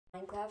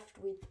Minecraft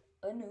with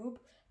a noob.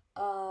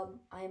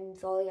 I'm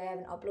sorry I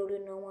haven't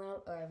uploaded in a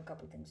while. I have a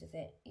couple things to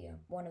say. Yeah,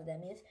 one of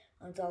them is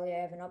I'm sorry I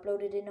haven't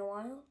uploaded in a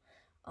while.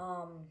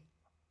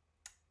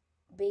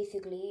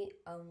 Basically,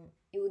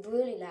 it was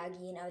really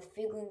laggy, and I was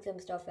figuring some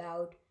stuff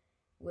out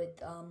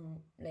with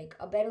like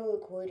a better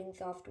recording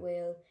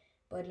software,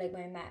 but like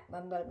my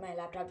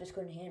laptop just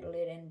couldn't handle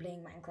it, and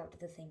playing Minecraft at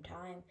the same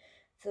time.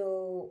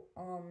 So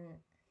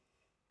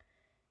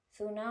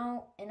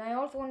now, and I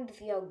also wanted to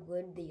see how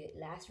good the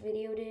last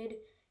video did,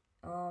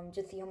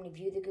 just see how many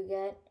views it could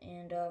get,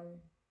 and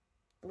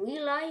 3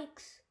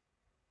 likes.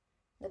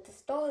 That's a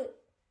start.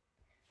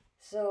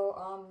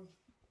 So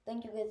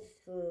thank you guys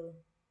for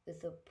the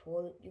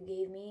support you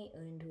gave me,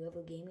 and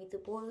whoever gave me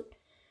support.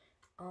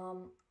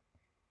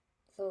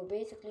 So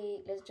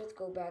basically, let's just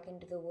go back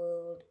into the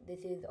world. This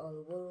is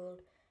our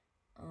world.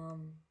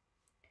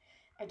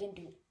 I didn't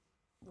do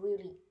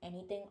really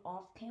anything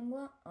off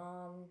camera.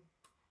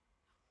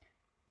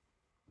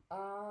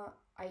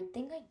 I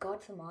think I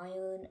got some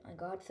iron, I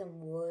got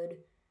some wood,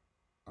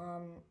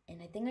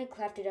 and I think I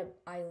crafted up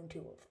iron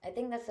tools. I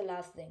think that's the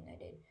last thing I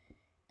did.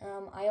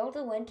 I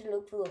also went to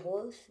look for a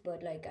horse,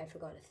 but like I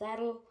forgot a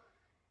saddle,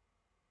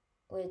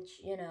 which,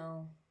 you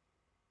know,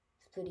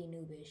 is pretty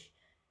noobish.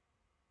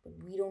 But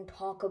we don't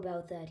talk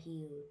about that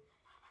here.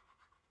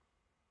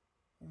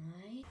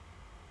 Right?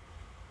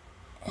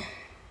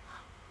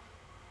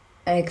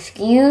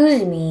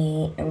 Excuse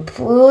me, I'm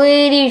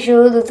pretty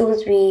sure this was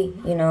supposed to be,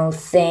 you know,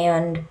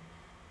 sand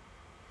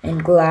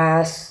and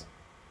glass.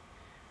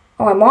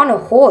 Oh, I'm on a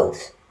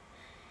horse.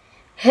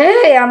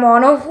 Hey, I'm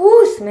on a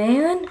horse,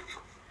 man.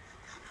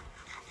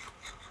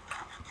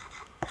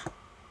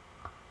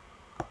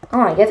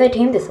 Oh, I guess I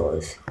tamed this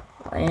horse.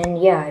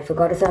 And yeah, I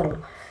forgot a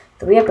saddle.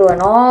 So we have to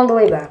run all the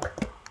way back.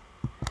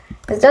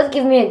 This does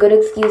give me a good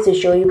excuse to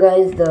show you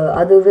guys the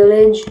other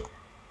village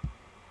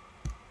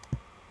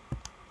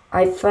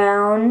I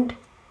found.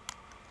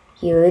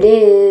 Here it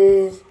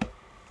is.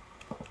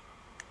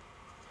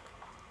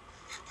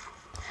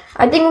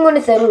 I think I'm going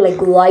to settle like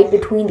right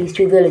between these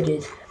two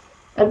villages.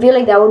 I feel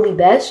like that would be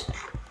best.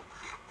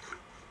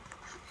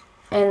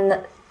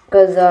 And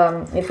because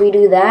if we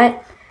do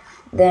that,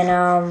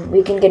 then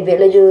we can get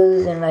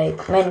villagers and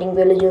like mending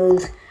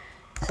villagers.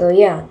 So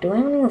yeah, do I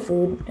have any more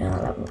food? No,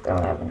 I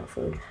don't have enough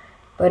food.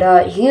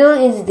 But here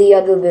is the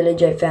other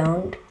village I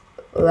found.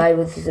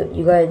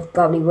 You guys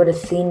probably would have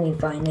seen me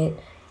find it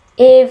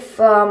if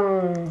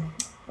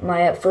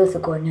my first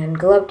recording hadn't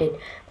corrupted.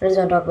 But I just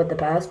want to talk about the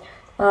past.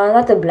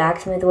 That's a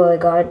blacksmith where I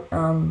got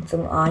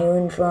some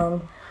iron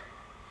from.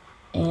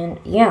 And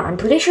yeah, I'm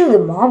pretty sure the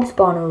mob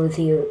spawner was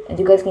here. As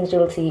you guys can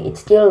still see, it's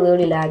still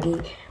really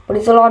laggy, but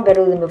it's a lot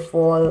better than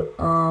before.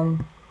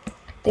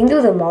 I think there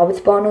was a mob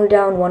spawner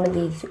down one of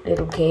these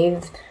little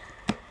caves,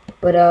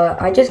 but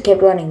I just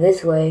kept running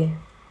this way.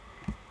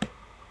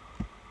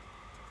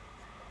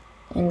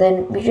 And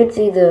then we should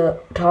see the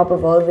top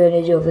of our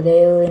village over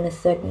there in a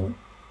second.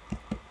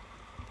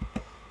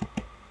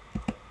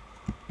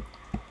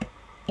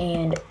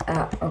 And,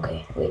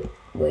 okay,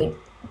 wait.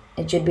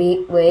 It should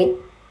be, wait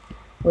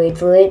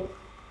for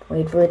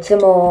it some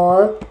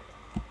more.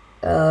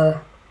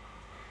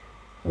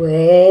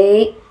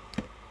 Wait.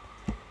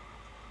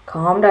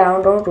 Calm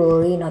down, don't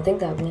worry,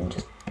 nothing's happening,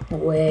 just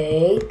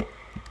wait.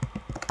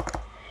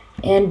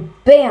 And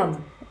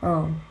bam!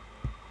 Oh.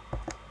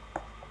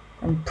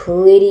 I'm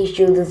pretty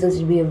sure this is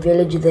to be a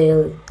village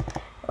there.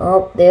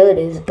 Oh, there it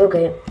is.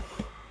 Okay.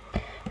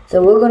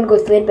 So we're gonna go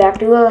straight back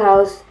to our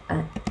house.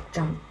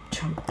 Jump.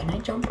 Can I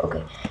jump?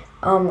 Okay.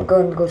 I'm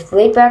going to go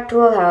straight back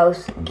to our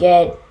house,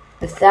 get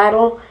the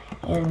saddle,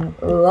 and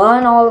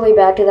run all the way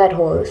back to that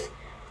horse.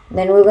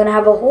 Then we're gonna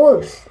have a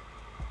horse.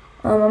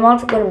 I'm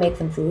also gonna make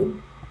some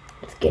food.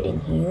 Let's get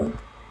in here.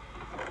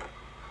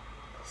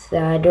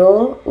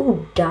 Saddle.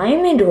 Ooh,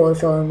 diamond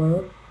horse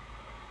armor.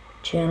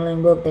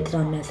 Channeling book, that's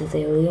not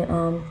necessary.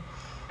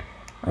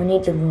 I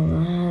need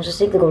to just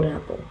take the golden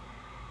apple.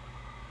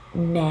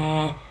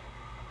 Nah.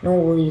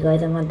 Don't worry, you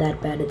guys, I'm not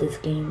that bad at this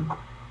game.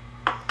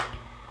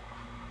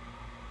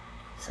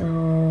 So,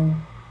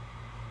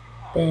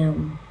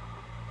 bam,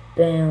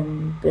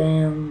 bam,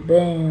 bam,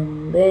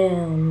 bam,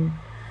 bam,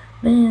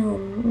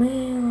 bam,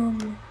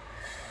 bam,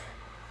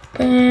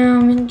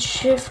 bam, and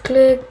shift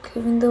click,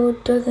 even though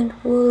it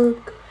doesn't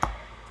work.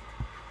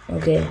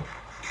 Okay.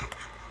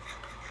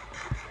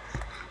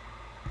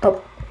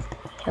 Oh,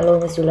 hello,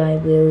 Mr.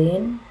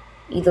 Librarian.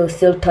 He's a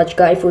silk touch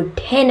guy for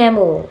 10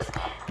 emeralds.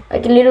 I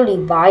can literally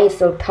buy a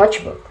silk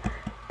touch book.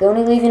 The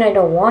only reason I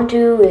don't want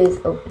to is,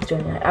 oh, it's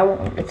doing that. I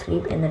won't, let's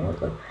sleep and then we'll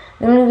go.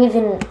 The only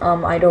reason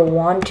I don't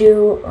want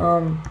to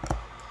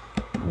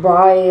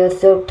buy a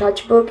silk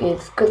touch book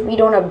is because we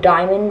don't have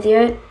diamonds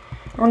yet.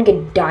 I want to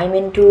get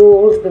diamond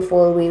tools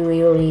before we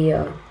really,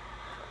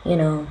 you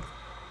know,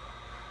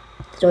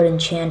 start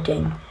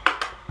enchanting.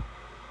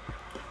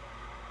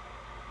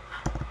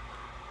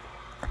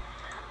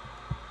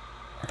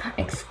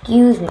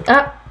 Excuse me.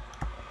 Ah!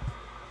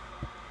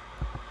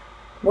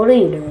 What are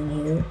you doing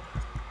here?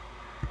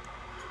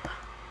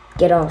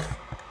 Get off.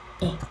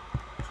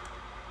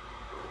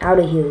 out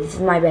of here. This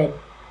is my bed.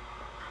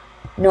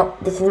 No,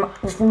 this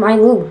is my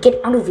room. Get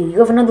out of here. You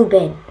have another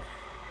bed.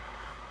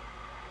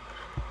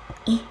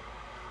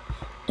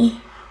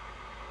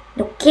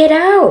 No, get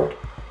out.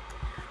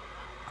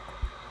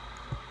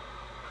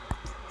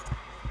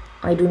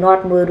 I do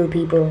not murder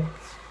people,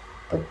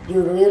 but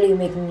you're really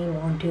making me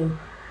want to.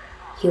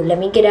 Here, let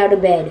me get out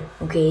of bed,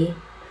 okay?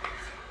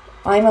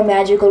 I'm a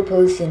magical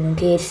person,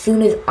 okay? As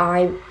soon as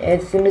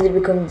it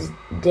becomes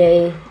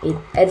day,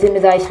 as soon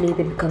as I sleep,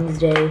 it becomes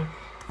day.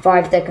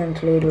 5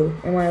 seconds later,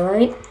 am I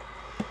right?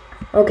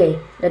 Okay,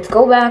 let's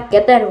go back,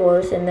 get that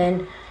horse, and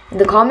then in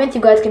the comments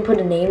you guys can put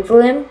a name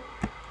for him.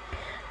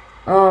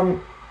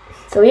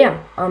 So yeah,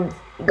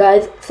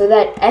 guys, so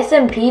that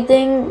SMP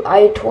thing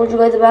I told you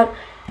guys about,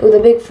 it was a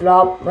big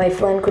flop. My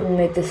friend couldn't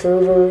make the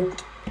server,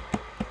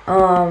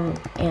 and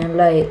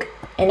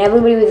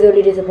everybody was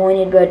really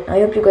disappointed, but I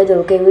hope you guys are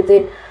okay with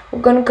it.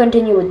 We're gonna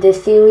continue with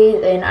this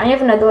series, and I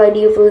have another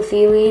idea for the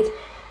series.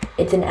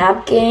 It's an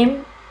app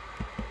game,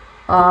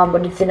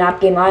 but it's an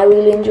app game I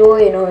really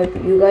enjoy, and I hope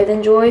you guys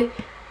enjoy.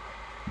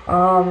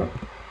 I'm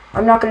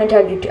not gonna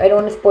tell you, I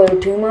don't want to spoil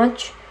too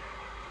much,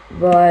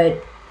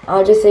 but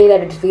I'll just say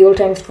that it's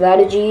real-time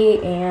strategy,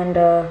 and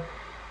I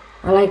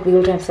like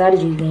real-time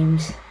strategy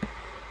games.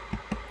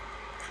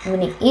 I'm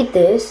gonna eat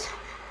this.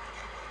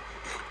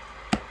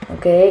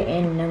 Okay,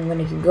 and I'm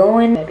gonna keep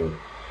going.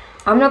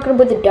 I'm not gonna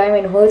put the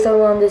diamond horse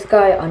on this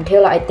guy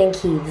until I think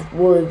he's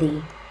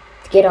worthy.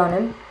 Let's get on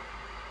him.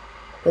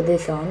 Put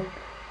this on.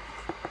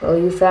 Are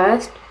you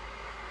fast?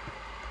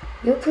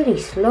 You're pretty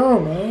slow,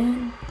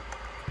 man.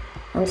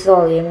 I'm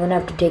sorry, I'm gonna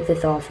have to take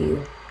this off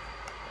you.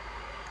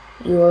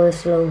 You are a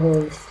slow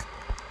horse.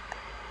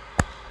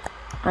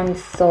 I'm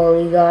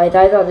sorry, guys.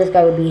 I thought this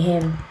guy would be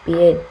him. Be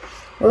it.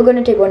 We're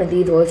gonna take one of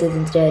these horses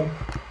instead.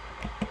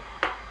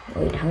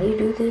 Wait, how do you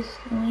do this?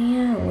 Oh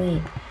yeah,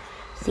 wait.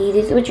 See,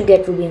 this is what you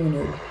get for being a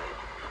noob.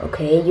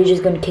 Okay, you're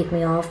just gonna kick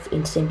me off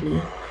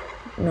instantly.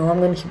 No, I'm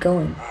gonna keep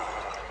going.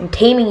 I'm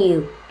taming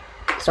you.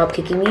 Stop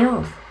kicking me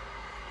off.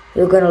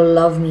 You're gonna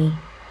love me.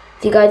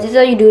 See, guys, this is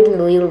how you do it in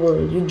the real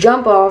world. You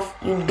jump off,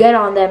 you get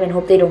on them and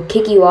hope they don't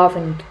kick you off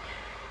and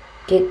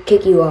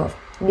kick you off.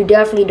 You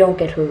definitely don't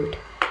get hurt.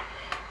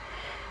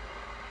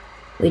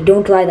 Wait,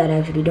 don't try that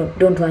actually.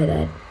 Don't try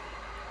that.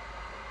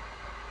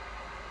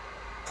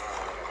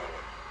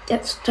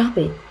 Yeah, stop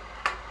it.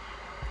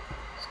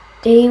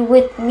 Stay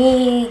with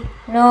me.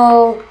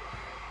 No.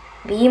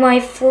 Be my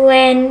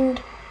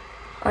friend.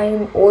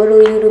 I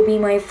order you to be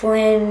my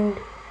friend.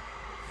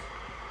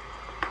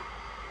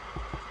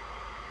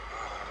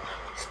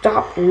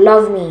 Stop.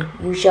 Love me.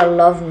 You shall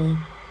love me.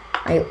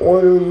 I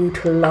order you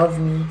to love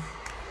me.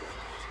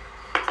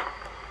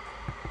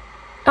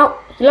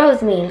 Oh, he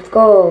loves me. Let's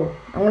go.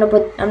 I'm not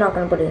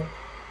gonna put it.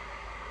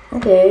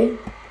 Okay.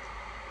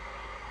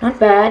 Not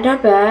bad,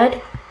 not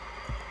bad.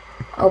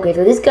 Okay,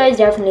 so this guy's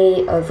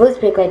definitely a first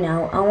pick right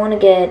now. I want to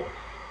get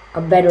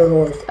a better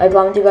horse. I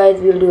promise you guys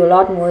we'll do a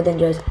lot more than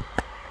just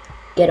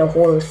get a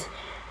horse.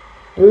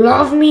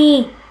 Love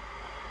me!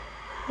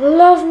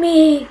 Love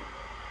me!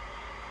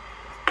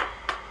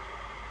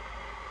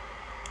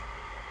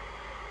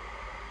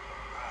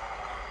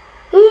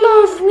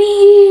 Love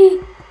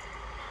me!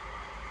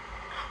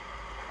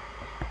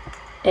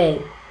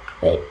 Hey,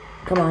 wait,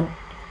 come on.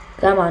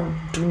 Come on,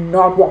 do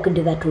not walk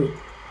into that tree.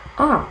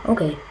 Ah,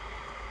 okay.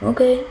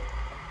 Okay.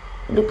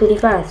 You look pretty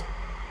fast.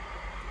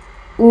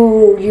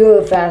 Ooh, you're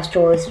a fast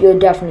horse. You're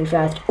definitely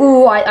fast.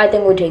 Ooh, I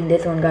think we're taking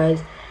this one,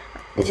 guys.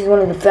 This is one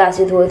of the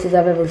fastest horses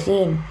I've ever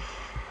seen.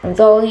 I'm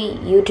sorry,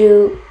 you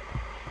two.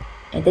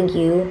 I think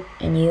you,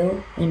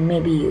 and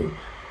maybe you.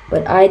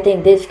 But I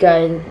think this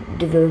guy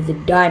deserves a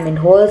diamond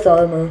horse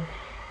armor.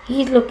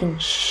 He's looking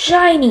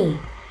shiny.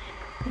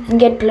 You can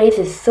get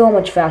places so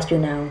much faster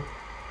now.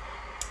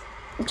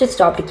 Let's just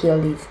stop to kill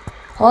these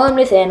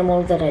harmless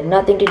animals that had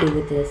nothing to do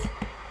with this.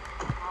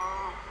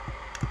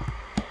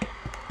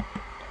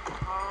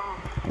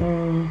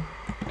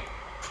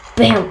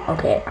 Bam!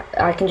 Okay,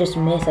 I can just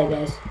miss, I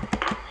guess.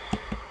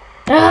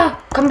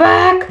 Ah! Come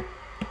back!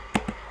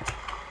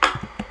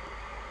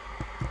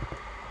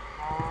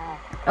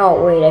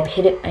 Oh, wait, I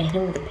hit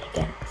him with the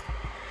pickaxe.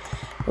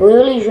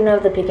 Really shouldn't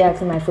have the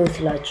pickaxe in my first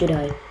slot, should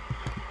I?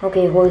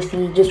 Okay,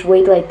 horsey, just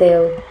wait right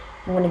there.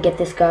 I'm gonna get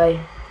this guy.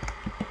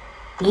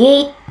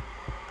 Yeet!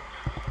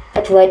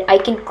 That's right, I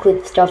can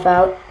clip stuff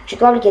out. Should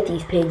probably get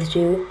these pigs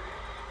too.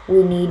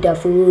 We need the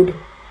food.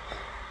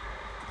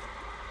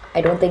 I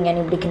don't think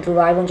anybody can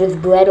survive on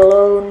just bread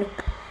alone.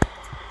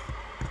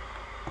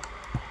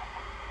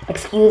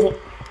 Excuse me.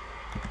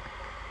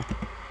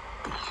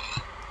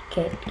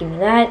 Okay, give me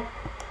that.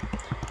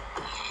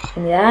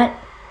 Give me that.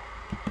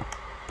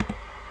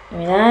 Give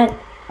me that.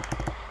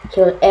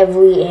 Kill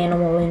every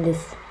animal in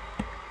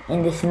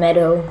this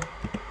meadow.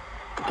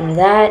 Give me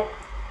that.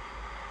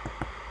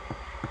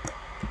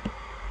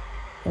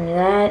 Give me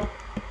that.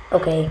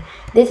 Okay,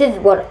 this is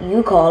what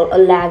you call a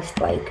lag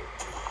spike.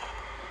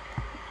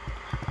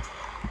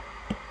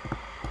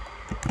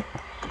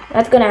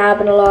 That's gonna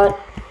happen a lot.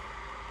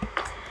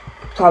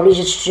 Probably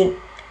just should.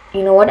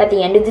 you know what? At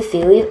the end of the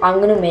series, I'm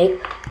gonna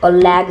make a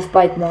lag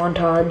spike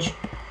montage.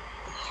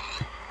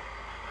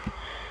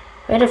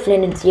 If I had a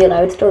flint and steel,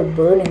 I would start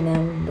burning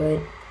them, but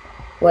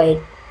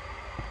wait.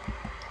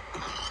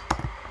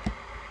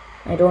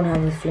 I don't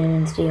have a flint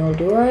and steel,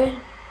 do I?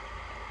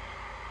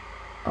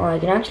 Oh, I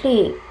can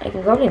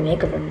probably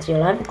make a flint and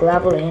steel. I have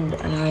gravel and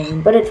an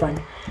iron, but it's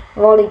fine.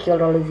 I've already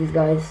killed all of these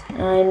guys.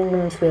 I'm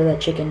gonna spoil that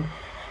chicken.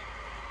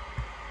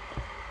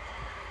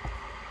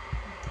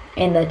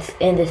 And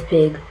this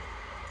pig.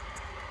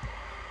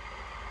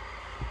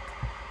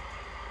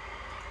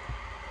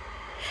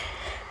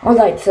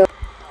 Alright, so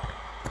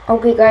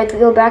okay guys,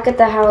 we're back at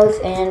the house,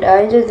 and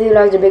I just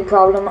realized a big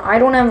problem. I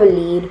don't have a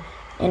lead,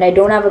 and I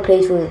don't have a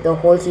place for the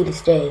horsey to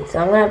stay. So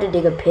I'm gonna have to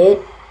dig a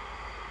pit.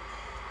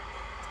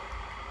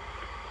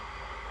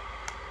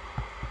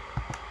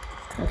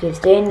 Okay,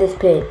 stay in this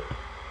pit.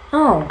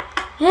 Oh,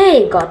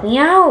 hey, got me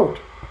out.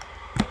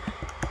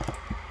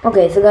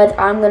 Okay, so guys,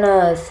 I'm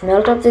gonna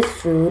smelt up this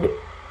food.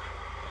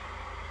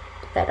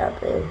 Get that up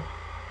there.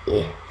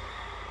 Yeah.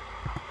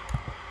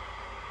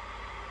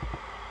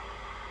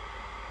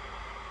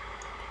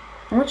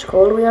 How much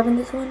coal do we have in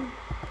this one?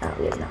 Ah,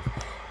 we have enough.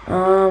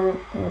 I'm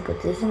gonna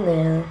put this in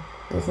there,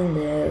 this in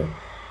there,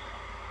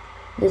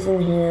 this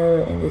in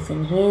here, and this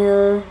in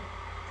here.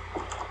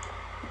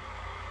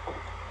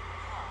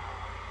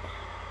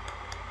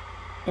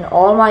 And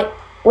all my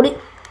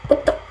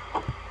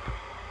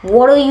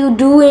what are you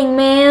doing,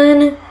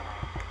 man?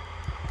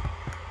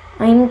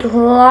 I'm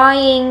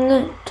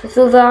trying to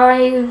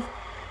survive.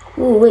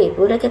 Ooh, wait,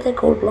 where'd I get that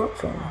gold block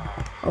from?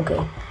 Okay.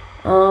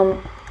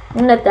 I'm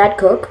gonna let that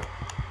cook.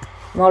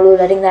 While we're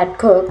letting that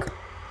cook,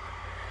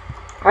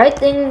 I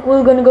think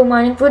we're gonna go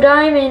mining for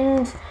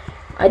diamonds.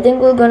 I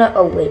think we're gonna,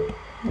 oh wait,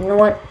 you know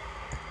what?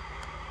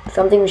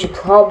 Something we should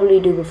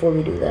probably do before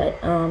we do that.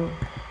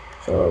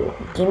 So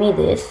give me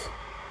this.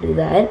 Do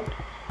that.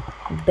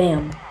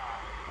 Bam.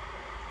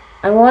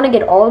 I want to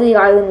get all the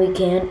iron we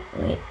can.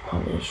 Wait,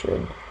 probably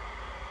should.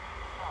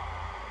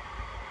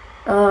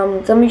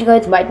 Some of you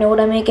guys might know what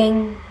I'm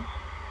making.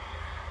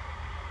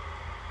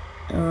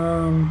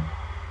 Bam,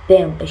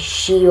 a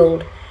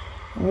shield.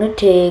 I'm gonna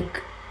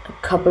take a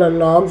couple of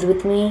logs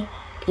with me.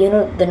 You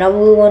know, the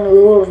number one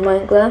rule of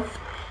Minecraft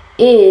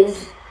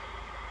is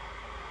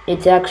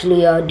it's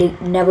actually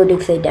never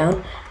dig straight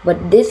down.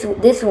 But this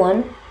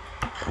one,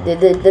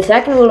 the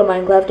second rule of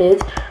Minecraft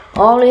is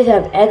always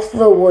have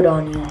extra wood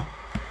on you.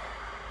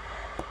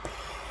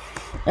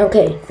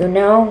 Okay, so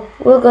now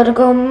we're gonna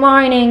go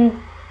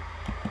mining.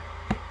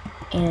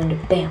 And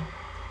bam.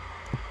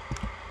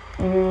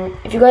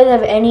 If you guys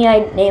have any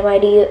name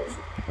ideas,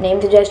 name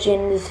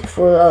suggestions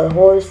for a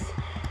horse,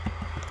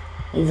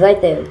 he's right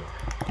there.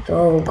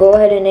 So go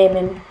ahead and name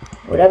him.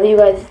 Whatever you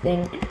guys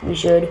think we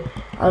should.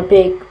 I'll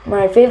pick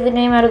my favorite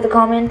name out of the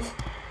comments.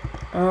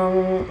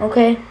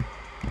 Okay.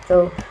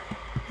 So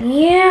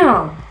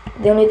yeah.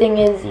 The only thing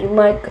is you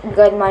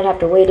guys might have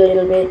to wait a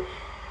little bit,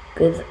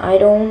 because I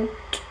don't.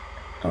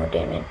 Oh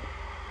damn it.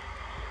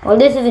 Well,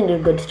 this isn't a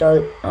good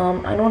start.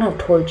 I don't have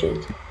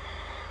torches.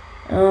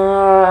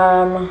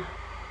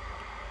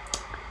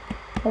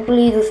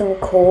 Hopefully there's some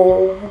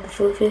coal on the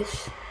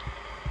surface.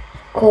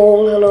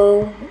 Coal,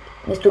 hello,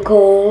 Mr.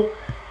 Coal.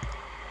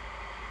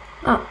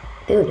 Ah,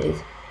 there it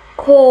is.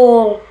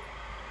 Coal.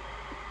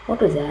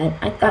 What was that?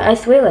 I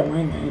swear I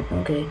mined that.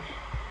 Okay.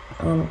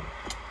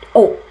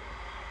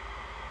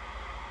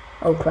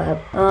 Oh crap.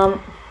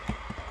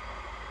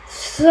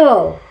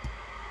 So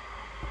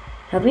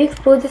have we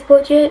explored this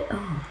boat yet?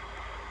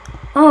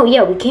 Oh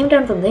yeah, we came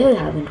down from there,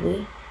 haven't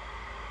we?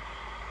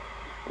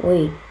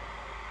 Wait.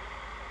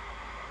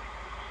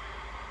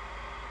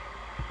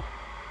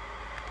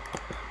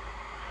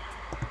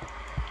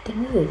 I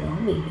think there's a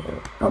zombie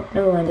here. Oh,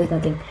 never mind, there's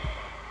nothing.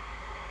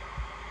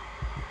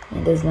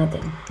 Yeah, there's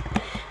nothing.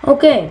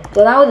 Okay,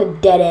 so that was a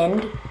dead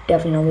end.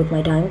 Definitely not worth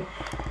my time.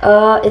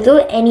 Is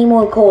there any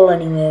more coal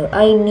anywhere?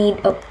 I need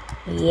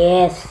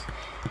yes.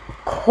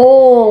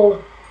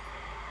 Coal.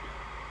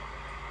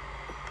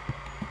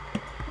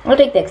 I'll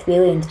take the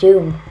experience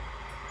too.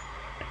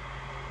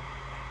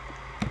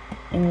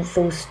 I'm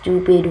so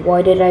stupid.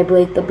 Why did I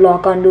break the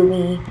block under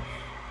me?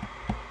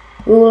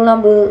 Rule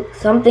number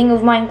something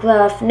of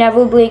Minecraft.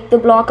 Never break the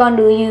block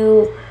under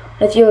you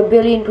unless you're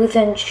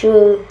 1,000,000%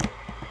 sure.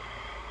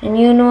 And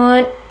you know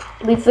what?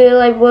 To be fair,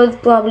 I was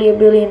probably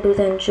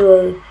 1,000,000,000%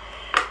 sure.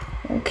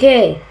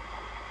 Okay.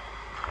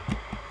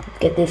 Let's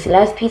get this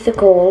last piece of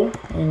coal.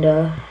 And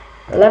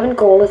 11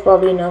 coal is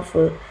probably enough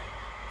for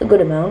a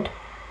good amount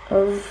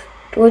of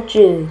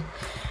torches.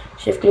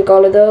 Shift click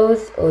all of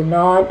those, or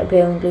not,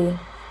 apparently.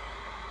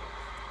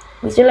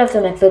 We still have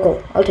some extra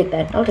coal. I'll take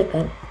that. I'll take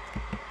that.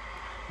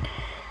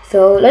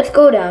 So let's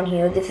go down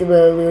here. This is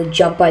where we'll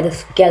jump by the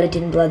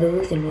skeleton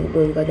brothers, and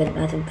we'll got that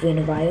massive vein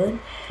of iron.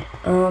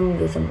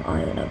 There's some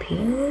iron up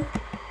here.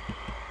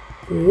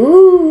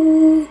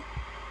 Ooh.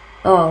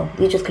 Oh,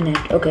 we just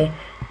connect. Okay.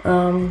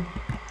 That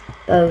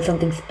was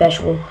something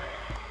special.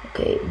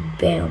 Okay.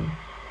 Bam.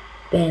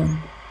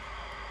 Bam.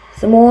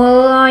 Some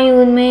more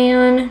iron,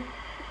 man.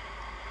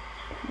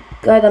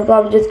 Guys, I'm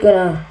probably just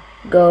gonna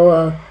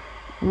go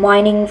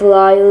mining for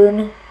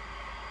iron.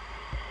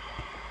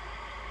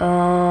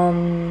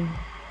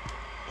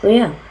 So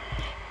yeah,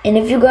 and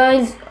if you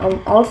guys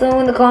also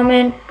in the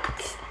comments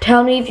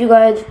tell me if you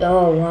guys,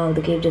 oh wow,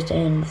 the cave just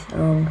ends.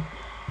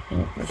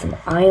 There's some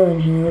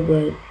iron here,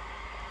 but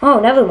oh,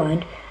 never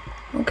mind.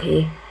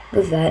 Okay,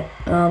 what's that?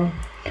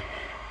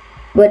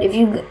 But if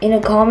you, in the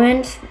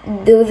comments,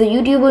 there was a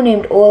YouTuber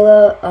named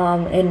Ola,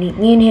 and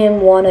me and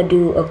him want to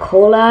do a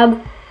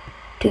collab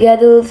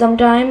together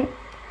sometime.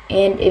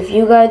 And if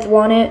you guys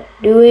want to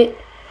do it,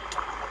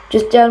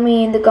 just tell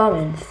me in the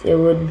comments. It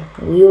would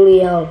really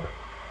help.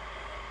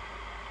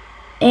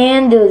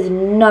 And there's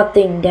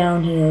nothing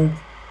down here.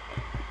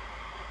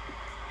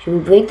 Should we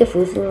break the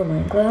first rule of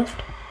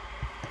Minecraft?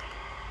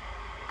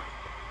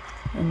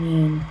 I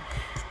mean,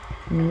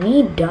 we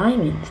need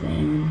diamonds,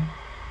 man.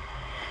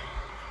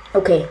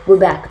 Okay, we're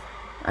back.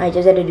 I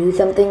just had to do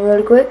something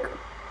really quick.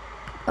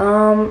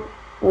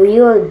 We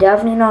are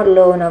definitely not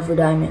low enough for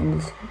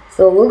diamonds.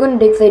 So we're gonna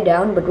dig straight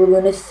down, but we're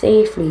gonna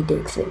safely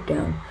dig straight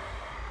down.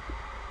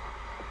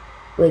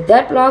 Like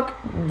that block,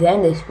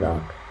 then this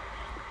block.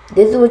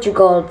 This is what you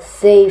call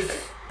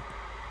safe.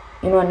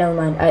 You know what, never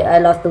mind. I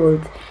lost the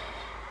words.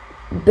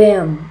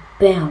 Bam,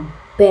 bam,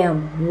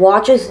 bam.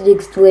 Watch us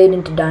dig straight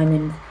into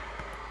diamonds.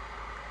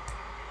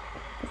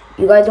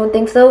 You guys don't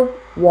think so?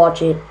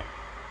 Watch it.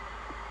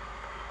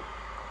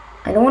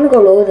 I don't want to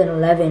go lower than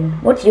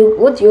 11. What's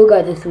your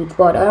guys' sweet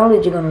spot? I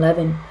only dig on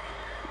 11.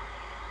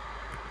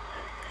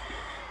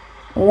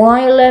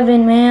 Why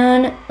 11,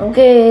 man?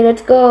 Okay,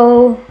 let's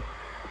go.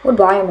 What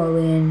biome are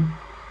we in?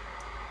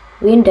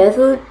 We in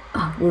desert?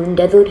 Ah, we're in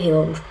desert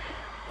hills.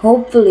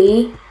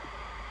 Hopefully,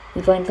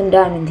 we find some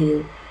diamonds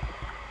here.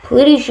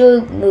 Pretty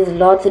sure there's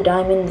lots of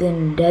diamonds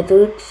in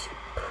deserts.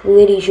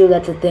 Pretty sure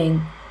that's a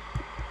thing.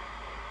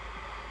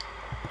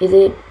 Is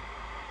it?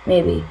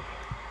 Maybe.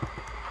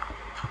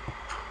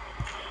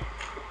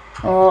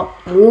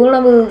 Rule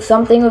number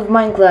something of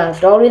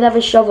Minecraft. Always have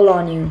a shovel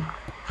on you.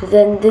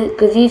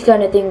 Because these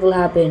kind of things will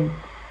happen.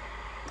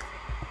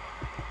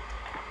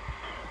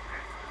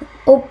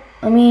 Oh,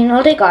 I mean,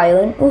 I'll take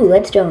iron. Ooh,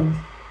 redstone.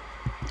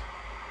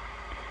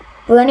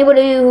 For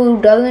anybody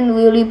who doesn't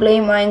really play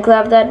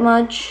Minecraft that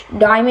much,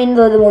 diamonds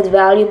are the most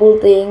valuable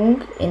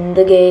thing in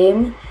the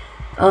game.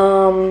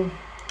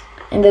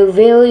 And they're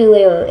very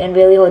rare and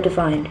very hard to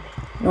find.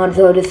 Not as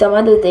hard as some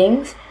other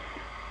things,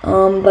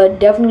 but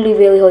definitely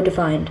very hard to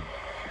find.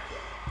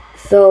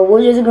 So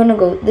we're just gonna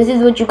go. This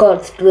is what you call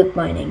strip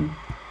mining.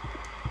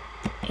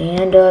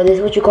 And this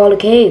is what you call a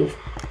cave.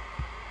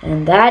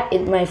 And that,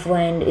 is, my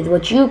friend, is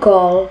what you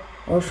call,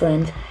 or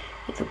friends,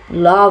 it's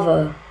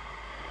lava.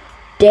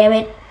 Damn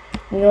it.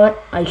 You know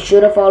what? I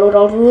should have followed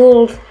all the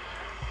rules.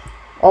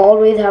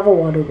 Always have a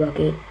water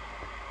bucket.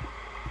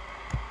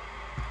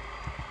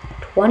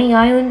 20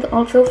 irons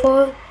all so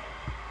far?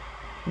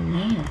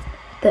 Man,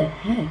 what the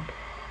heck?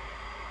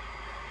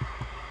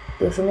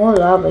 There's some more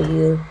lava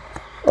here.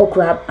 Oh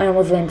crap, I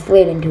almost went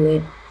straight into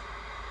it.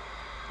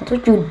 That's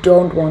what you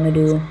don't want to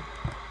do.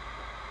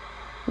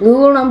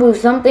 Rule number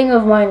something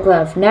of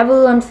Minecraft.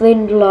 Never run straight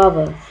into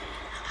lava.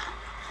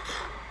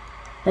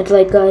 That's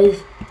like,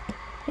 guys,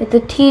 it's a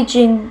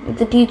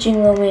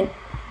teaching moment.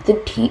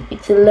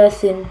 It's a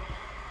lesson.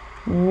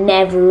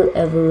 Never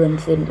ever run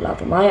straight into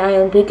lava. My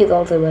iron pick is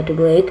also about to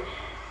break.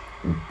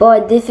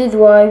 But this is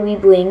why we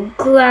bring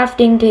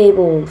crafting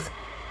tables.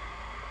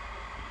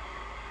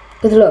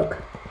 Cause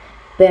look.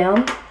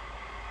 Bam.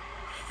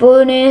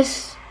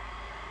 Furnace.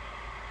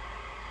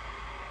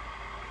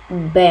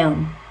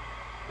 Bam.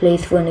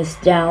 Place furnace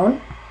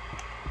down.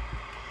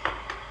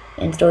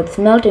 And start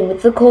smelting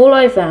with the coal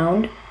I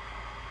found.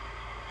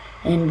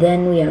 And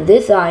then we have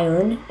this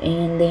iron.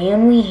 And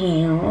then we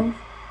have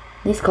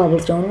this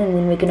cobblestone. And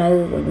we'll make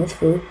another furnace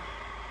for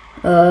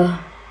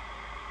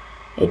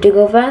it to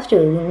go faster.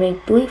 We'll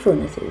make 3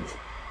 furnaces.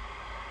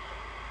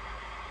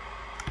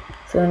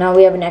 So now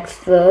we have an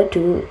extra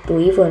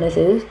 3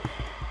 furnaces.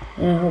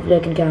 And hopefully I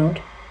can count.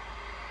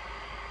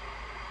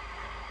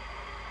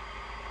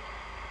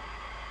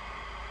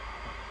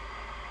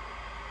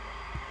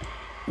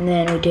 And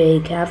then we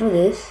take half of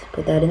this,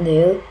 put that in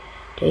there.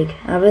 Take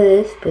half of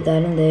this, put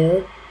that in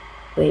there.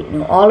 Wait,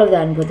 no, all of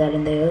that and put that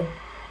in there.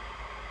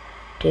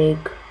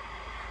 Take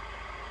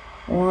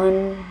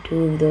 1,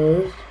 2 of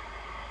those.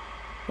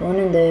 1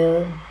 in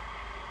there.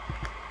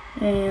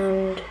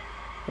 And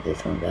put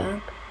this one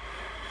back.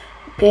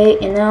 Okay,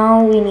 and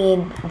now we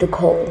need the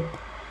coal.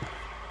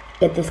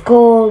 Get this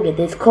coal, get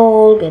this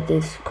coal, get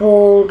this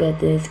coal, get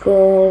this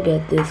coal,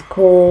 get this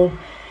coal.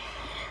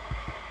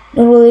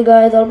 Don't worry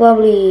guys, I'll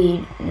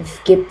probably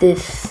skip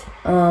this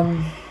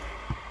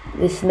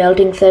this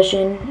smelting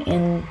session,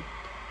 and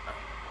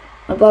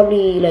I'll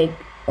probably like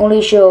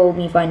only show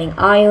me finding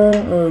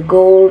iron or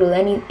gold or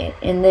any,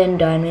 and then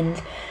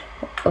diamonds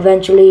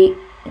eventually,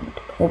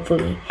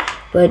 hopefully.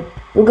 But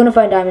we're gonna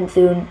find diamonds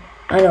soon,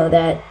 I know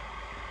that.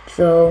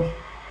 So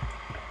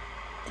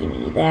give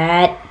me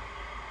that.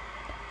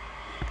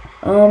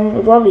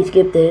 We'll probably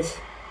skip this.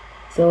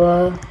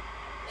 So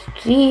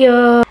see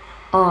ya.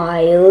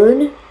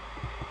 Iron.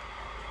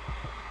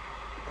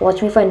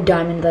 Watch me find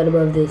diamond right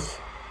above this.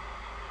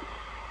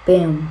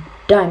 Bam.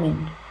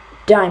 Diamond.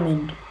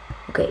 Diamond.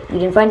 Okay, we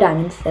didn't find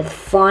diamonds. That's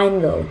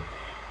fine though.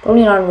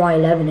 Probably not on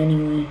Y11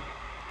 anyway.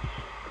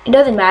 It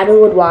doesn't matter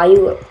what Y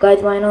you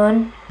guys mine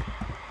on.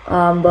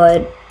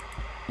 But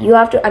you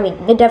have to, I mean,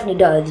 it definitely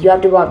does. You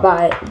have to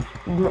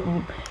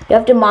you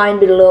have to mine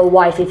below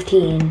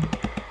Y15.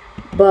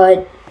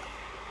 But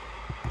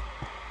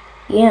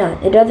yeah,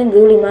 it doesn't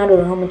really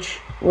matter how much,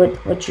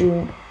 what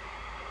you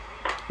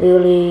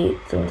really,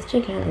 so let's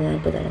take care of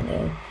that, put that in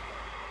there.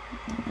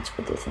 Let's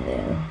put this in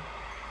there.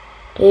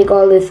 Take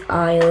all this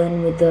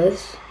iron with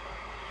us.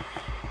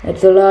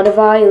 That's a lot of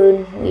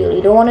iron. We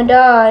really don't want to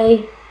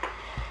die.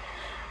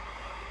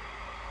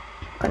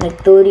 Got like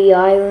 30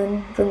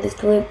 iron from this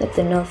clip. That's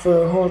enough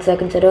for a whole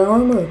second set of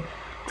armor.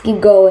 Let's keep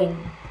going.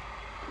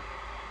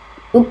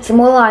 Oops, some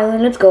more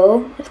iron. Let's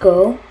go. Let's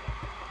go.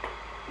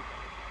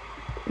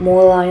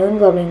 More iron,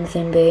 probably in the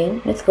same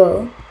vein. Let's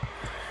go.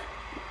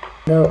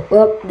 So,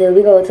 well, there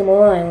we go. Some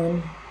more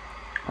iron.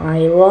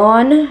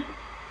 Iron.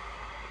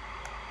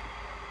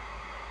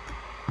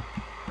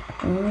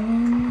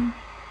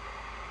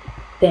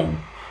 Bam.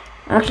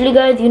 Actually,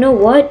 guys, you know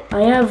what?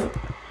 You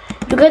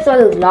guys saw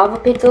those lava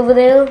pits over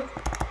there?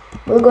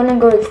 We're gonna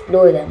go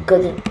explore them,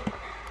 because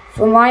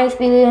from my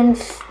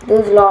experience,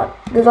 those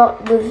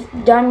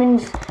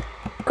diamonds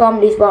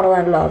commonly spawn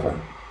around lava.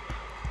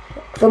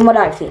 From what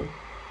I've seen.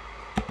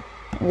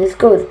 And this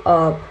goes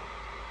up.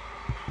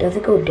 Does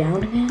it go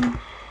down again?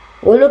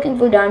 We're looking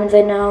for diamonds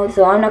right now,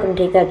 so I'm not gonna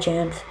take that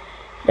chance.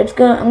 I'm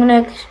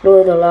gonna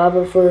explore the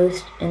lava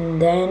first,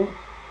 and then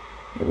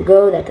here we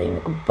go. That's how you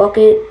make a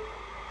bucket.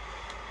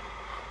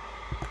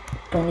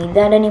 Don't need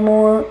that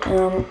anymore.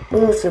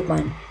 What else is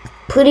mine?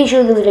 Pretty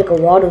sure there's like a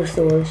water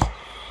source,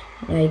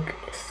 like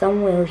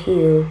somewhere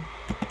here.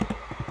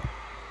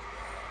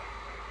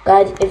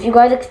 Guys, if you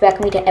guys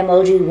expect me to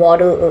MLG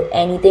water or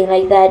anything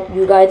like that,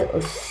 you guys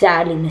are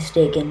sadly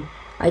mistaken.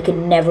 I could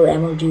never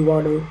MLG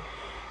water,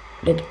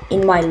 like,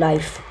 in my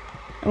life.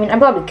 I mean, I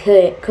probably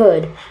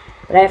could,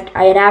 but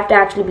I'd have to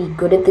actually be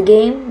good at the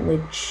game,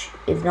 which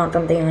is not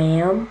something I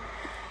am.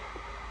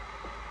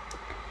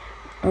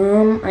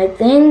 I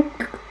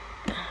think.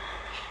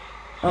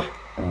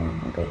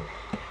 Okay.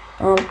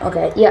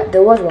 Okay, yeah,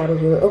 there was water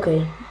here.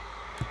 Okay,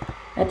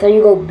 that's how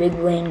you go big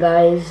brain,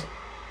 guys.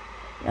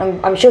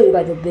 I'm sure you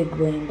guys are big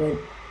brain, but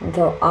that's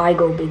how I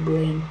go big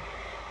brain.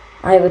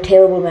 I have a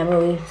terrible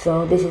memory,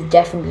 so this is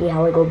definitely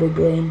how I go big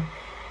brain.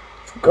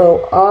 Let's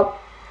go up,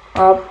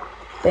 up,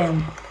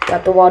 bam.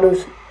 Got the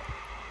waters.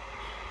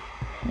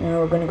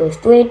 Now we're gonna go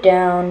straight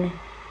down,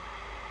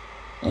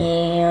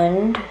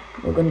 and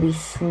we're gonna be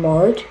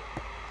smart.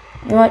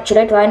 You know what? Should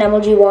I try an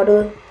MLG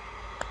water?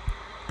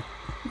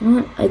 You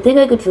know what? I think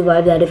I could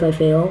survive that if I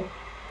fail.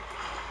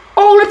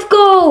 Oh, let's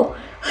go!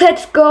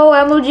 Let's go,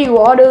 MLG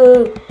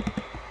water!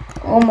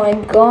 Oh my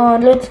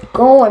god, let's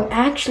go. I'm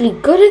actually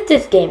good at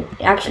this game.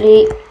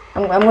 Actually,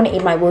 I'm gonna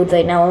eat my words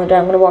right now, and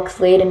I'm gonna walk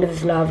straight into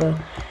this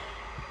lava.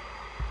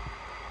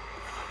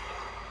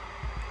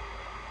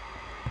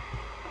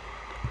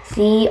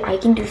 See, I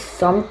can do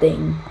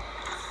something.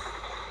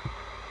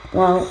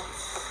 Well,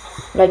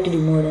 I'd like to do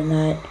more than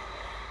that.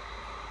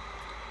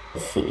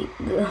 Let's see.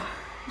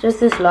 Just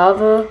this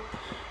lava.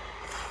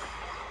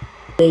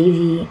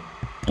 Baby.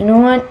 You know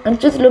what? I'm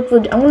gonna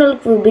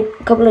look for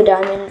a couple of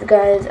diamonds,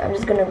 guys. I'm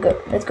just gonna go.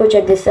 Let's go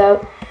check this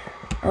out.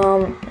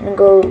 I'm gonna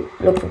go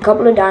look for a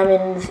couple of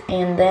diamonds,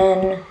 and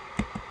then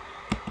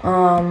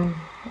I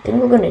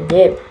think we're gonna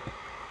dip.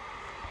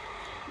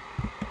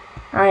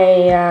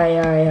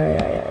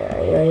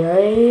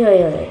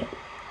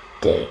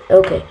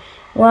 Okay.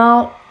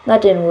 Well,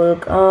 that didn't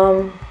work.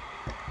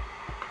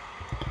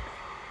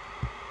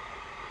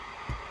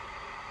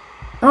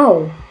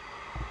 Oh,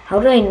 how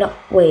did I not?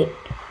 Wait.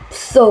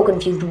 So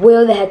confused.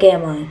 Where the heck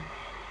am I?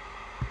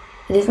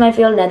 Is this my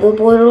failed nether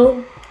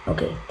portal?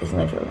 Okay, this is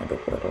my failed nether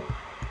portal.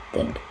 I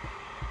think.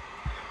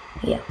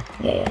 Yeah.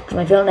 It's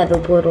my failed nether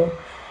portal.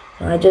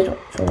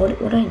 So what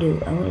do I do?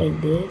 I went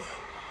like this.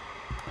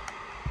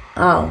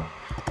 Ow.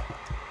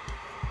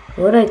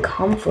 Where did I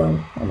come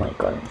from? Oh my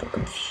god, I'm so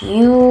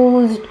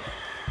confused.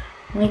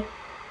 Oh my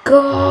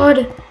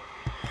god.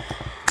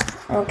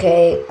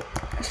 Okay.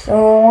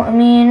 So, I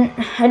mean,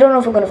 I don't know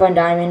if we're gonna find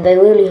diamonds. I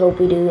really hope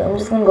we do. I'm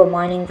just gonna go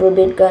mining for a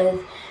bit, guys.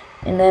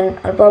 And then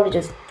I'll probably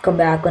just come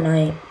back when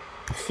I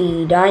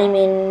see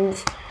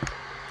diamonds.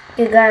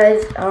 Okay,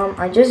 guys,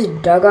 I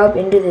just dug up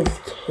into this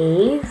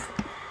cave.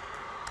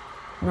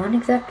 Not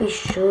exactly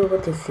sure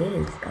what this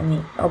is. I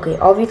mean, okay,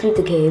 obviously it's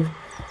a cave.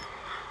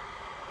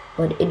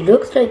 But it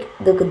looks like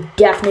there could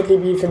definitely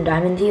be some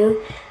diamonds here.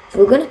 So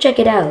we're gonna check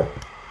it out.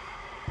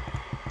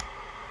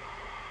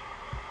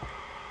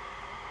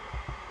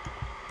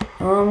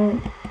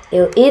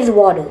 There is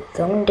water,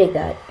 so I'm gonna take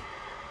that.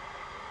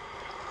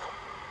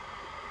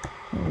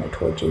 And my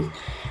torches.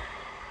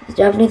 There's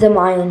definitely some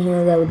iron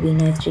here that would be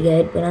nice to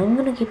get, but I'm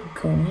gonna keep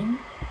going.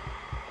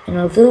 And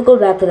I'll still go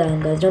back for the iron,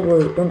 guys. Don't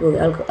worry.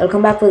 I'll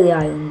come back for the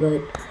iron,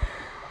 but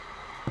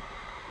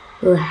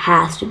there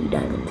has to be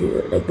diamonds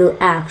here. Like, there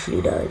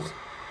actually does.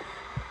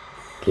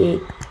 Okay.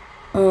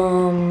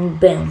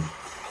 Bam.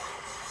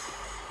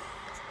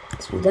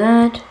 Let's do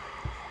that.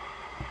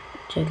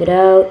 Check it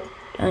out.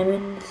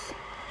 Diamonds.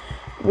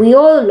 We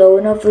all low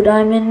enough for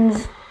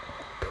diamonds.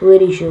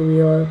 Pretty sure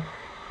we are.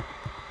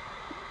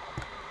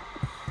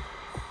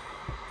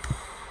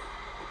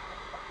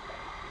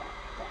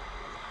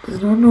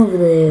 There's none over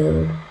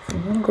there. So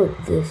I'm gonna go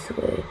this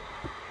way.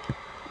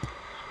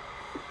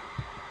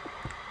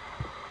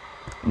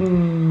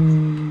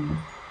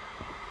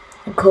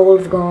 The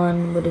coal's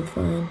gone, but it's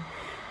fine.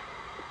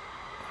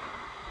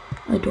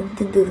 I don't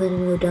think there's any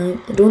more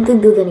diamonds. I don't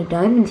think there's any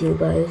diamonds here,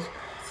 guys.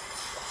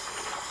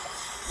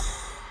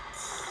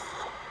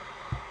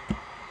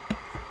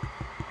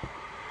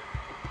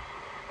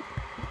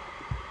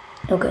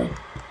 Okay.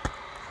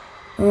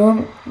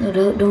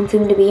 There don't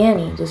seem to be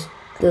any. Just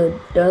there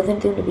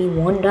doesn't seem to be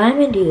one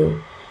diamond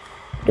here.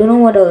 Don't know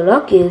what our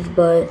luck is,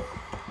 but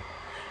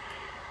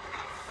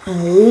I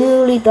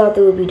really thought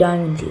there would be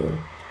diamonds here.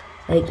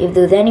 Like if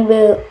there's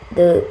anywhere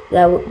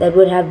that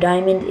would have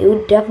diamonds, it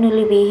would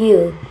definitely be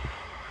here.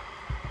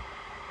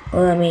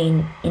 Well, I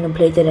mean, in a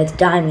place that has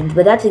diamonds,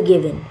 but that's a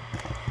given.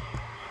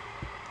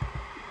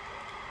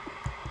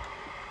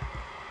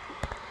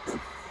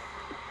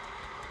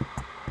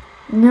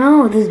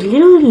 No, there's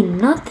literally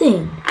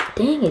nothing.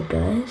 Dang it,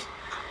 guys.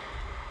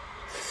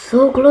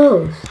 So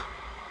close.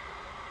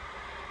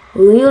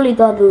 Really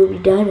thought there would be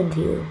diamonds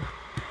here.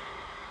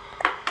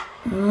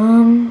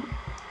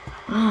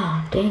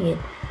 Dang it.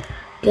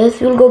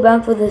 Guess we'll go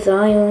back for this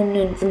iron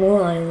and some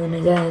more iron, I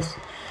guess.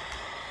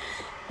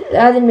 It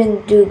hasn't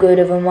been too good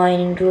of a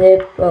mining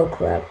clip. Oh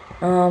crap.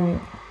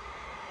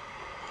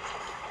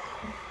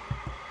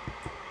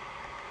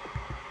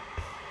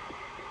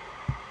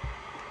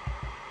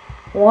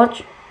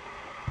 Watch.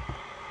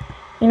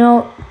 You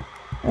know,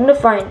 I'm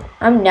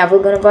never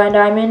gonna find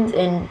diamonds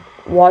and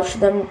watch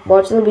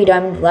there be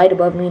diamonds right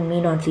above me and me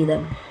not see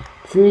them.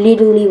 It's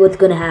literally what's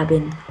gonna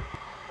happen.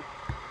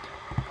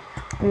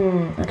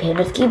 Okay,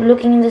 let's keep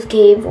looking in this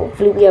cave.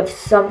 Hopefully we have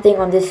something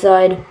on this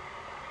side.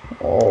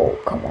 Oh,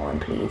 come on,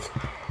 please.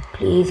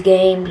 Please,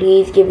 game,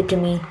 please give it to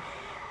me.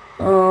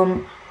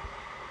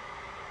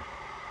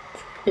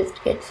 Let's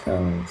get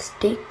some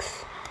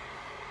sticks.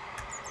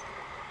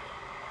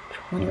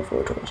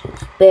 24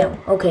 torches. Bam.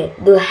 Okay,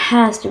 there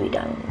has to be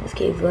diamond in this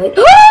cave, right?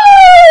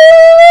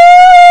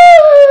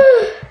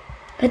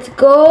 Let's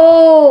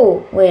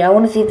go! Wait, I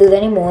want to see if there's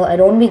any more. I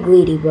don't want to be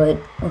greedy, but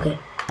okay.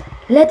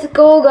 Let's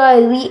go,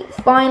 guys. We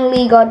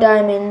finally got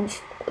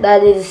diamonds.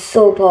 That is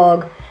so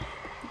pog.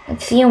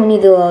 Let's see how many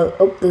there are.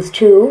 Oh, there's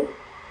 2.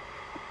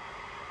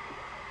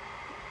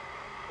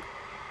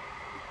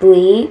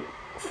 3.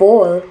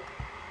 4.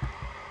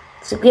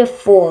 So we have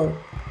 4.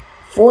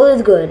 4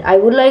 is good. I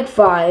would like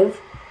 5.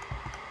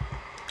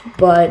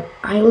 But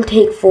I will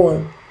take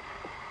 4.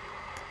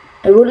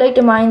 I would like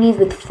to mine these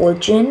with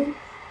fortune.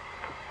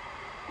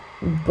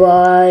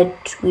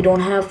 But we don't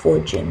have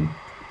fortune.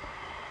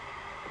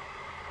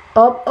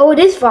 Oh, it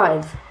is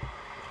 5.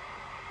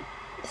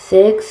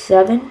 6,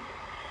 7.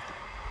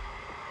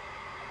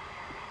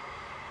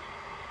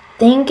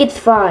 Think it's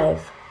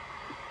 5.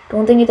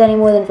 Don't think it's any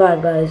more than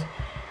 5, guys.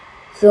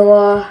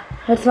 So,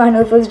 let's find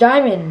our first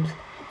diamond.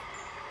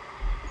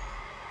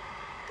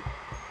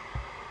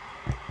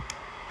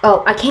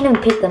 Oh, I can't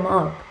even pick them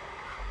up.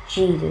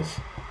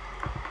 Jesus.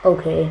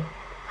 Okay.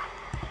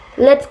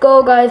 Let's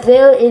go, guys.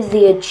 There is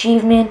the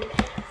achievement.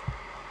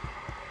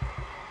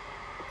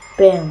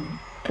 Bam.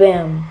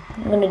 Bam.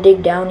 I'm gonna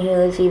dig down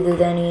here, see if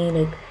there's any,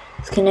 like,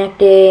 it's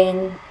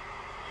connecting.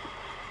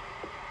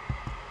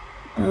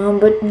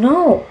 But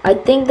no, I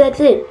think that's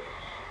it.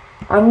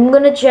 I'm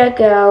gonna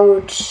check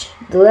out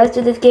the rest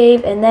of this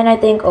cave, and then I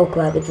think, oh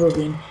crap, it's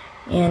roving.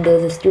 And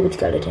there's a stupid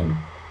skeleton.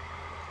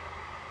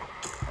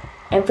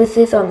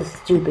 Emphasis on the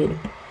stupid.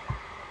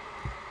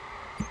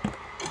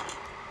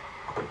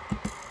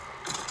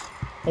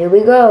 Here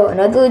we go,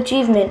 another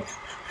achievement.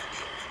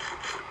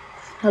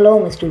 Hello,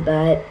 Mr.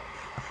 Bat.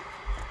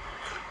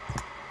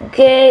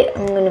 Okay,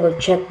 I'm gonna go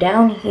check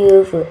down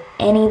here for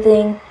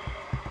anything.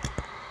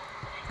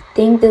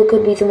 Think there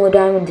could be some more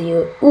diamonds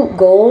here. Ooh,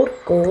 gold,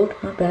 gold,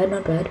 not bad,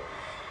 not bad.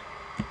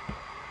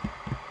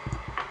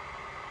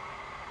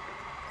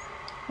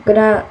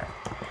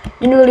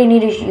 Didn't really need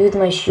to use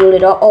my shield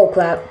at all. Oh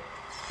crap.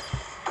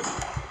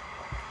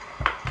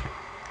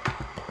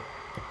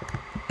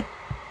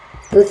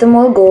 There's some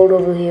more gold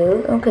over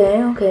here.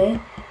 Okay, okay.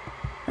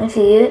 I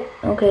see it.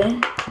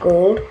 Okay,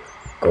 gold,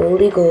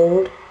 goldy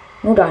gold.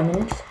 No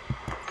diamonds.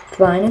 It's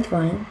fine, it's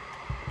fine.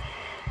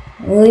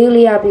 I'm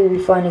really happy we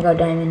finally got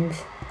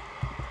diamonds.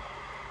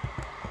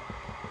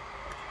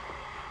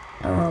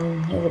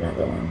 Here's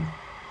another one.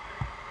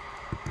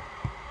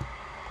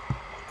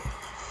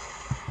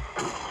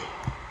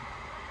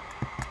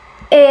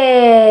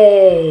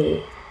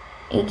 Hey!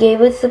 He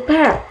gave us a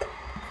path.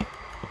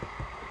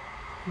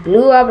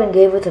 Blew up and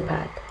gave us a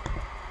path.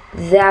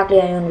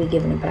 Exactly, I want to be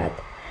given a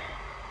path.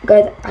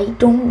 Guys, I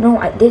don't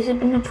know. This has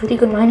been a pretty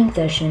good mining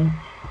session.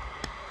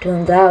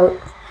 Turns out.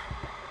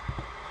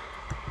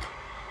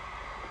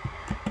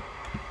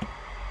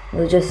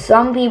 There's just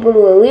some people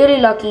who are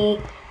really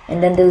lucky,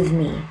 and then there's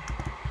me,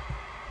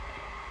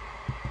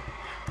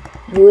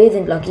 who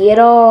isn't lucky at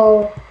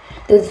all.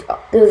 There's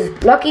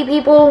lucky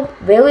people,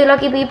 very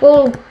lucky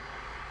people,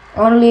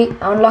 only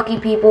unlucky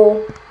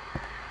people,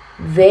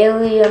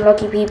 very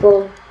unlucky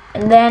people,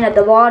 and then at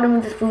the bottom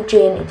of the food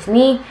chain, it's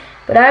me.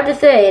 But I have to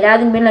say, it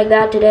hasn't been like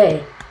that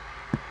today.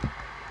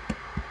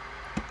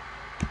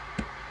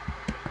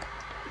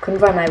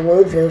 Couldn't find my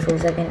words there for a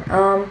second.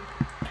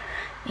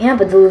 Yeah,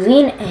 but the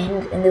ravine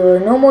ends, and there were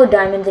no more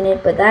diamonds in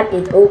it, but that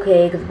is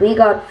okay, because we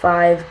got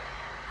 5.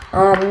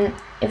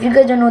 If you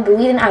guys don't know, the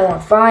reason I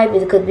want 5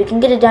 is because we can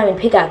get a diamond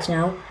pickaxe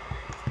now.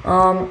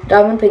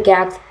 Diamond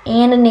pickaxe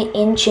and an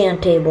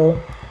enchant table,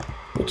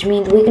 which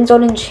means we can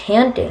start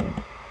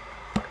enchanting.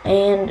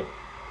 And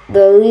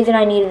the reason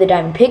I needed the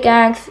diamond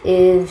pickaxe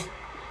is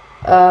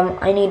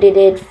I needed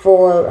it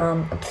for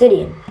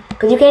obsidian,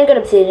 because you can't get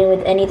obsidian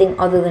with anything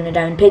other than a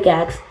diamond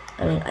pickaxe.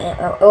 I mean,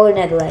 or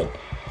netherite,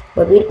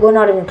 but we're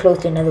not even close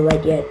to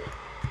netherite yet.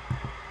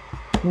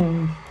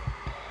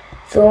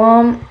 So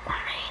I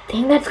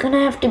think that's gonna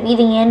have to be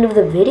the end of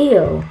the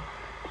video.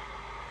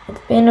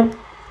 It's been a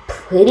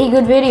pretty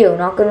good video,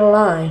 not gonna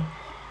lie.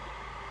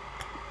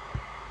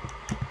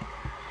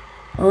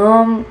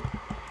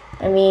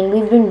 I mean,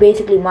 we've been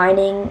basically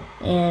mining,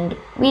 and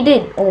we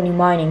did only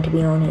mining, to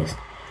be honest.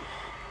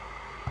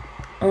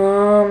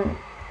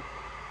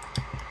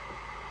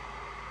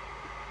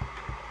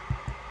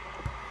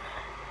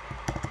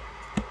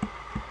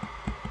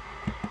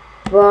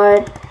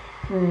 But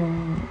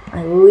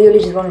I really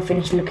just want to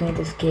finish looking at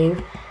this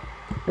cave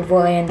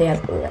before I end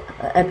the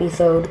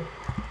episode.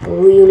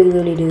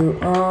 Really do.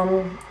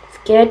 Let's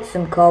get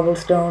some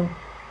cobblestone.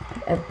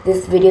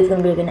 This video is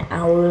gonna be like an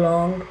hour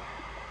long.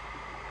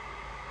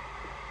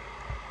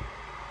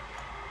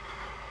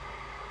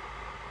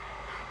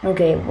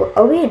 Okay,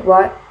 are we at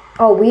what?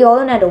 Oh, we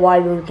all at a Y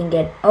where we can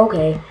get.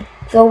 Okay,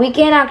 so we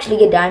can't actually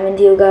get diamonds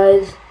here,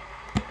 guys,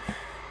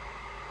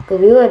 because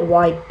we were at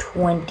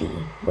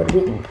Y20, but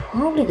we can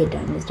probably get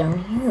diamonds down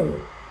here.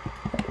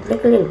 It's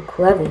like a little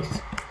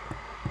crevice.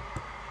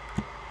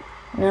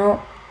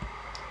 No,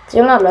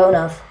 still not low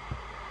enough.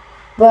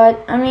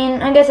 But I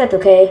mean, I guess that's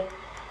okay,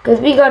 because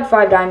we got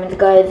 5 diamonds,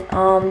 guys.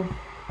 I'm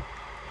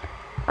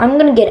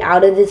gonna get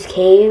out of this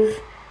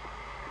cave.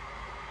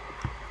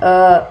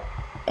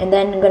 And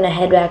then I'm gonna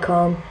head back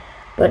home.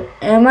 But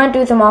I might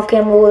do some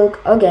off-camera work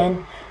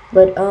again.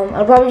 But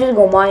I'll probably just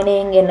go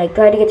mining and like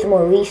try to get some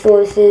more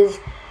resources.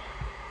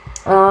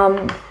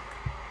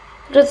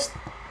 Just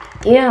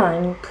yeah,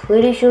 I'm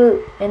pretty sure,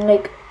 and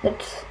like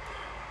that's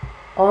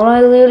all I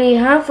really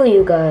have for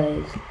you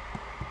guys.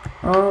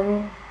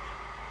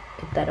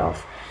 Get that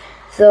off.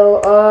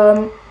 So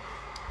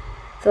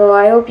so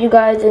I hope you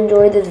guys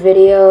enjoyed this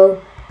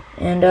video,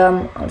 and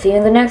I'll see you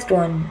in the next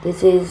one.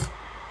 This is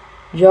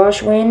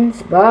Josh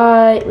Wins.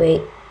 Bye.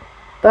 Wait.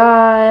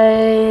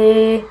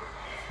 Bye.